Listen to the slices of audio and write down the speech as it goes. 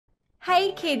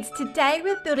Hey kids, today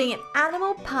we're building an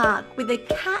animal park with a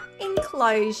cat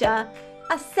enclosure,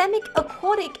 a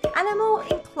semi-aquatic animal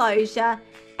enclosure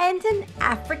and an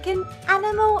African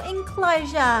animal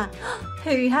enclosure.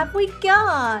 Who have we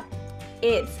got?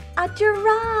 It's a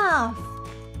giraffe.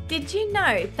 Did you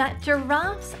know that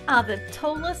giraffes are the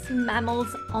tallest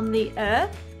mammals on the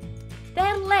earth?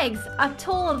 Their legs are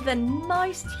taller than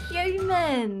most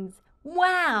humans.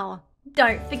 Wow!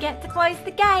 Don't forget to close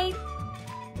the gate.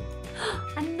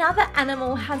 Another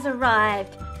animal has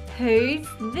arrived. Who's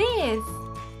this?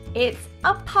 It's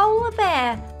a polar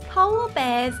bear. Polar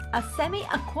bears are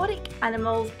semi-aquatic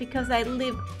animals because they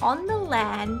live on the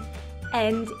land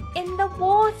and in the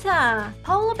water.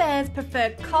 Polar bears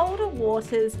prefer colder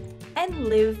waters and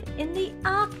live in the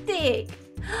Arctic.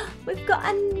 We've got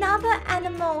another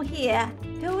animal here.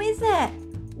 Who is it?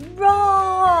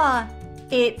 Roar!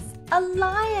 It's a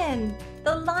lion.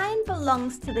 The lion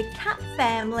belongs to the cat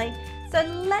family, so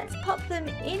let's pop them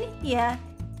in here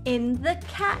in the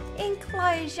cat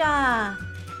enclosure.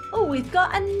 Oh, we've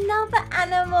got another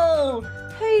animal.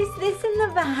 Who's this in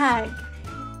the back?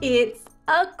 It's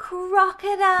a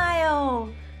crocodile.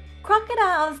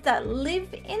 Crocodiles that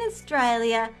live in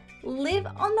Australia live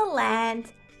on the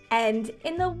land and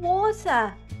in the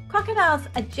water. Crocodiles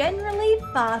are generally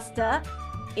faster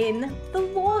in the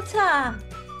water.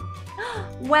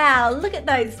 Wow, look at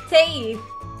those teeth.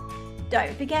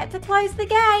 Don't forget to close the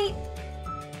gate.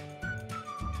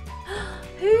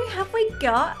 Who have we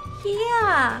got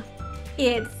here?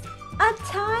 It's a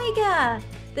tiger.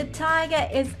 The tiger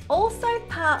is also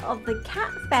part of the cat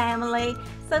family,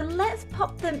 so let's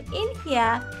pop them in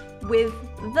here with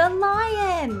the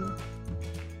lion.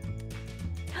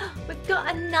 We've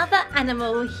got another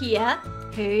animal here.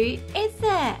 Who is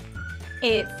it?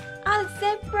 It's a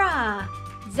zebra.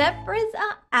 Zebras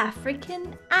are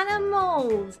African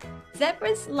animals.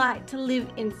 Zebras like to live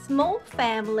in small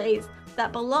families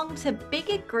that belong to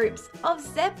bigger groups of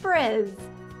zebras.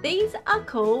 These are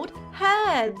called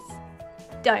herds.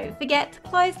 Don't forget to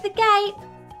close the gate.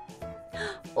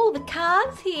 All the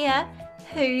cars here.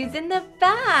 Who's in the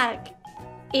back?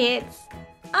 It's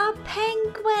a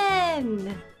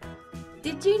penguin.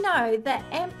 Did you know that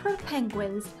emperor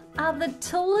penguins are the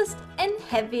tallest and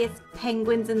heaviest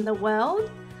penguins in the world?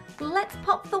 Let's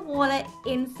pop the water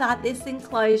inside this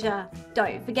enclosure.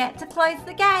 Don't forget to close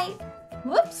the gate.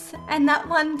 Whoops, and that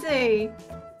one too.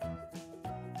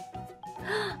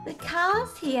 The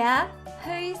car's here.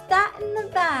 Who's that in the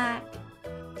back?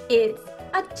 It's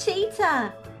a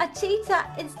cheetah. A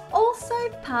cheetah is also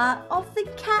part of the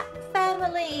cat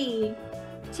family.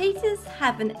 Cheetahs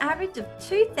have an average of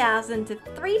 2,000 to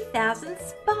 3,000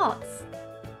 spots.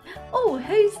 Oh,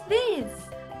 who's this?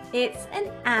 It's an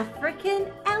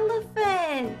African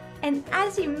elephant. And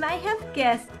as you may have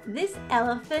guessed, this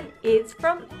elephant is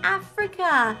from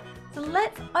Africa. So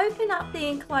let's open up the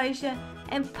enclosure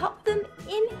and pop them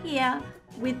in here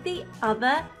with the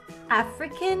other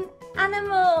African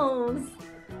animals.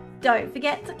 Don't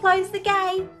forget to close the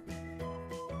gate.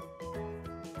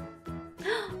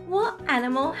 What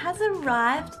animal has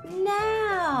arrived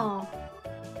now?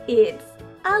 It's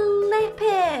a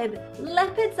leopard.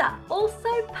 Leopards are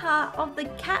also part of the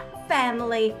cat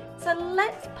family, so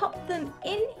let's pop them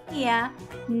in here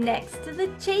next to the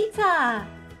cheetah.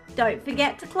 Don't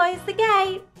forget to close the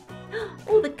gate.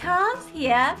 All the cars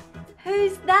here.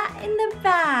 Who's that in the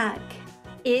back?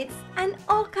 It's an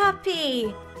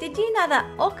okapi. Did you know that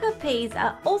okapis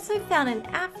are also found in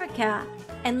Africa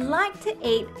and like to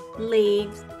eat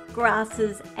leaves,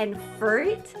 grasses and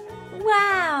fruit?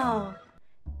 Wow!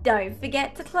 Don't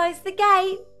forget to close the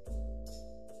gate.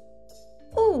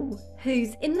 Ooh,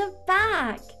 who's in the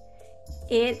back?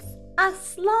 It's a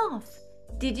sloth.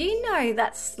 Did you know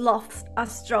that sloths are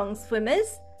strong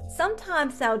swimmers?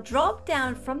 Sometimes they'll drop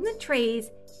down from the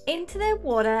trees into their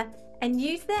water and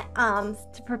use their arms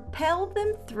to propel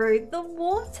them through the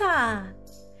water.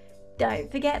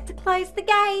 Don't forget to close the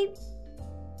gate.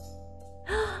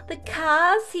 The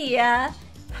car's here.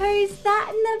 Who's that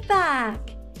in the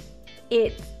back?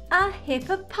 It's a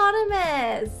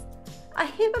hippopotamus. A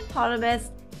hippopotamus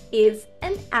is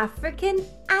an African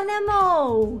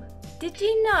animal. Did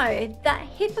you know that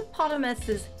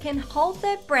hippopotamuses can hold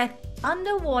their breath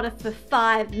underwater for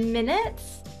 5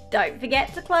 minutes? Don't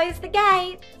forget to close the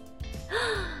gate.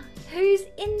 Who's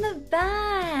in the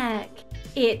back?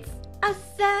 It's a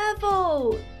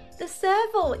serval. The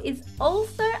serval is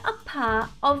also a part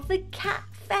of the cat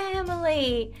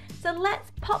family. So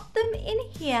let's pop them in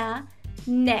here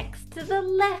next to the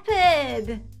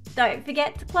leopard. Don't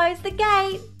forget to close the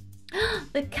gate.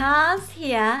 The car's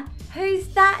here. Who's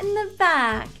that in the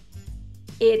back?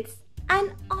 It's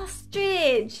an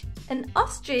ostrich. An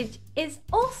ostrich is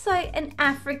also an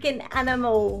African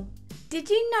animal. Did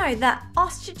you know that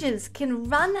ostriches can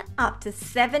run up to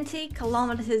 70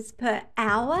 kilometers per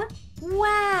hour?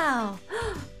 Wow!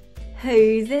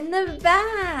 Who's in the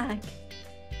back?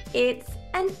 It's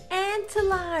an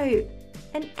antelope.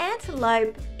 An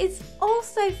antelope is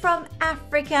also from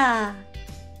Africa.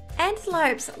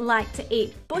 Antelopes like to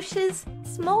eat bushes,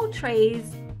 small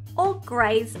trees, or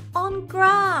graze on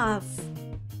grass.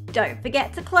 Don't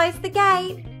forget to close the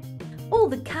gate. All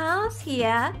the cars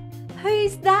here.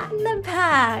 Who's that in the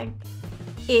back?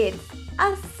 It's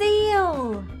a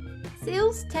seal.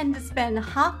 Seals tend to spend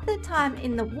half their time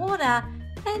in the water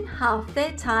and half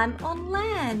their time on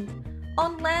land.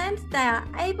 On land, they are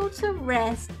able to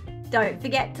rest. Don't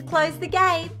forget to close the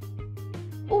gate.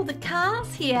 All the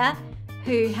cars here.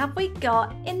 Who have we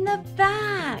got in the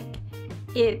back?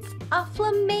 It's a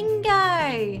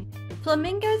flamingo.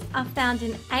 Flamingos are found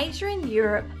in Asia and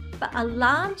Europe, but a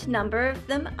large number of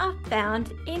them are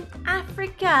found in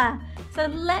Africa. So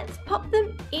let's pop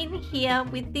them in here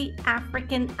with the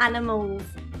African animals.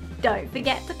 Don't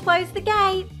forget to close the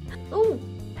gate. Oh,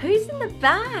 who's in the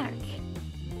back?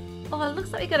 Oh, it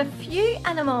looks like we've got a few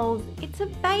animals. It's a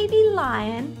baby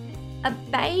lion, a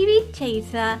baby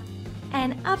cheetah,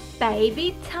 and a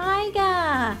baby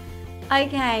tiger.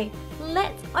 Okay,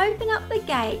 let's open up the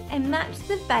gate and match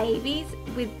the babies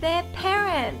with their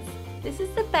parents. This is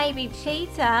the baby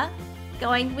cheetah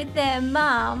going with their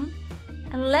mum.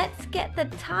 And let's get the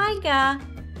tiger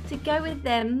to go with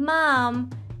their mum.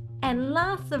 And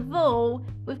last of all,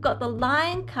 we've got the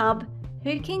lion cub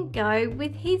who can go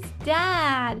with his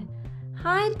dad.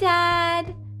 Hi,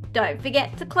 Dad. Don't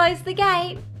forget to close the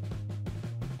gate.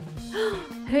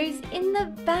 Who's in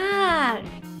the back?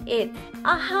 It's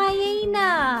a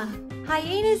hyena.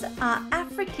 Hyenas are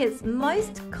Africa's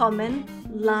most common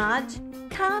large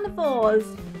carnivores.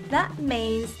 That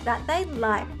means that they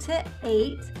like to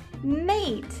eat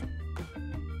meat.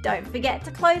 Don't forget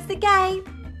to close the gate.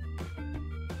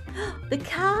 The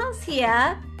car's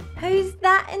here. Who's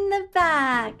that in the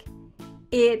back?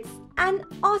 It's an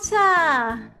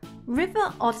otter.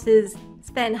 River otters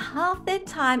spend half their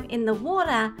time in the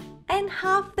water and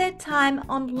half their time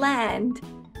on land.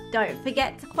 Don't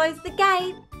forget to close the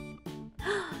gate.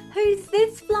 Who's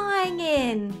this flying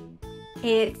in?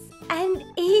 It's an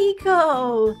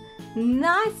eagle.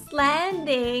 Nice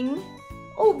landing.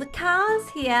 All the cars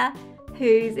here.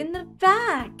 Who's in the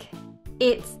back?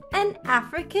 It's an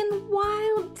African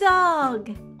wild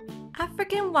dog.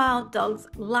 African wild dogs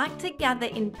like to gather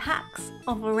in packs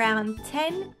of around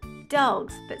 10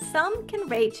 dogs, but some can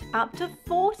reach up to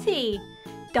 40.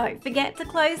 Don't forget to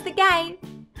close the gate.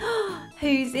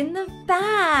 Who's in the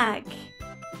back?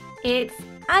 It's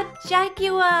a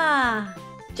jaguar.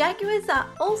 Jaguars are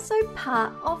also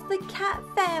part of the cat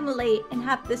family and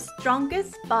have the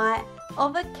strongest bite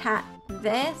of a cat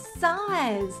their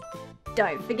size.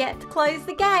 Don't forget to close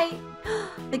the gate.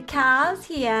 The car's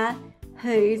here.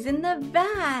 Who's in the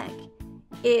back?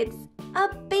 It's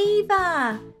a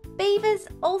beaver. Beavers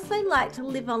also like to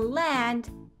live on land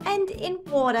and in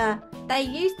water. They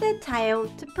use their tail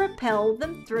to propel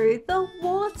them through the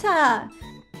water.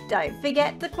 Don't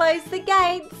forget to close the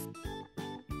gates.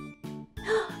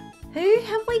 Who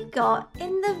have we got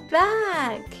in the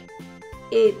back?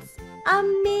 It's a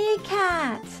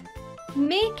meerkat.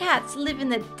 Meerkats live in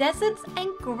the deserts and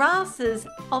grasses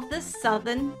of the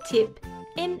southern tip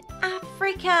in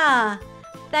Africa.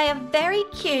 They are very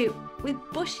cute with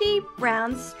bushy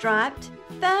brown striped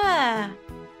fur.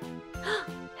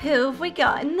 Who have we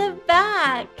got in the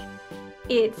back?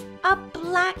 It's a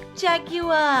black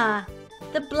jaguar.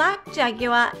 The black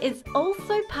jaguar is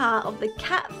also part of the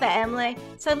cat family,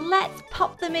 so let's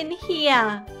pop them in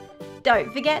here.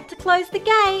 Don't forget to close the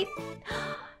gate.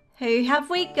 Who have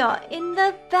we got in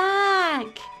the back?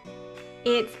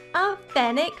 It's a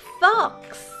fennec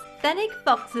fox. Fennec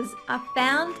foxes are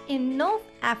found in North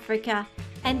Africa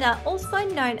and are also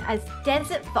known as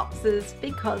desert foxes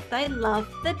because they love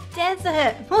the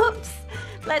desert. Whoops!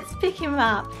 Let's pick him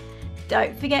up.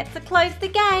 Don't forget to close the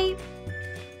gate.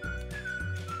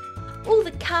 All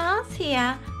the cars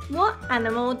here. What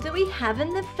animal do we have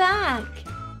in the back?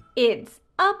 It's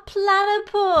a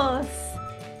platypus.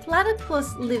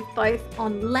 Platypus live both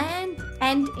on land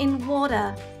and in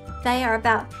water. They are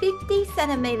about 50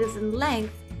 centimeters in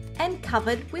length and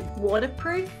covered with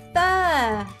waterproof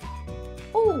fur.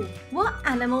 Oh, what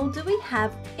animal do we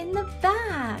have in the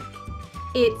back?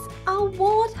 It's a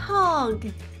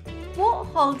warthog.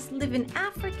 Warthogs live in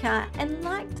Africa and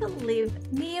like to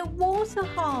live near water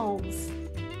holes.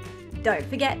 Don't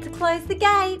forget to close the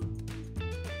gate.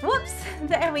 Whoops,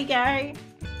 there we go.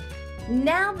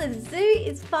 Now the zoo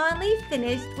is finally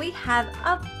finished, we have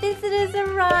our visitors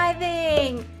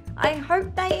arriving. I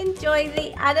hope they enjoy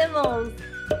the animals.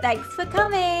 Thanks for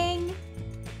coming.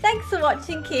 Thanks for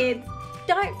watching, kids.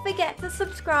 Don't forget to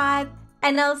subscribe,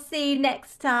 and I'll see you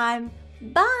next time.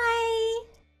 Bye.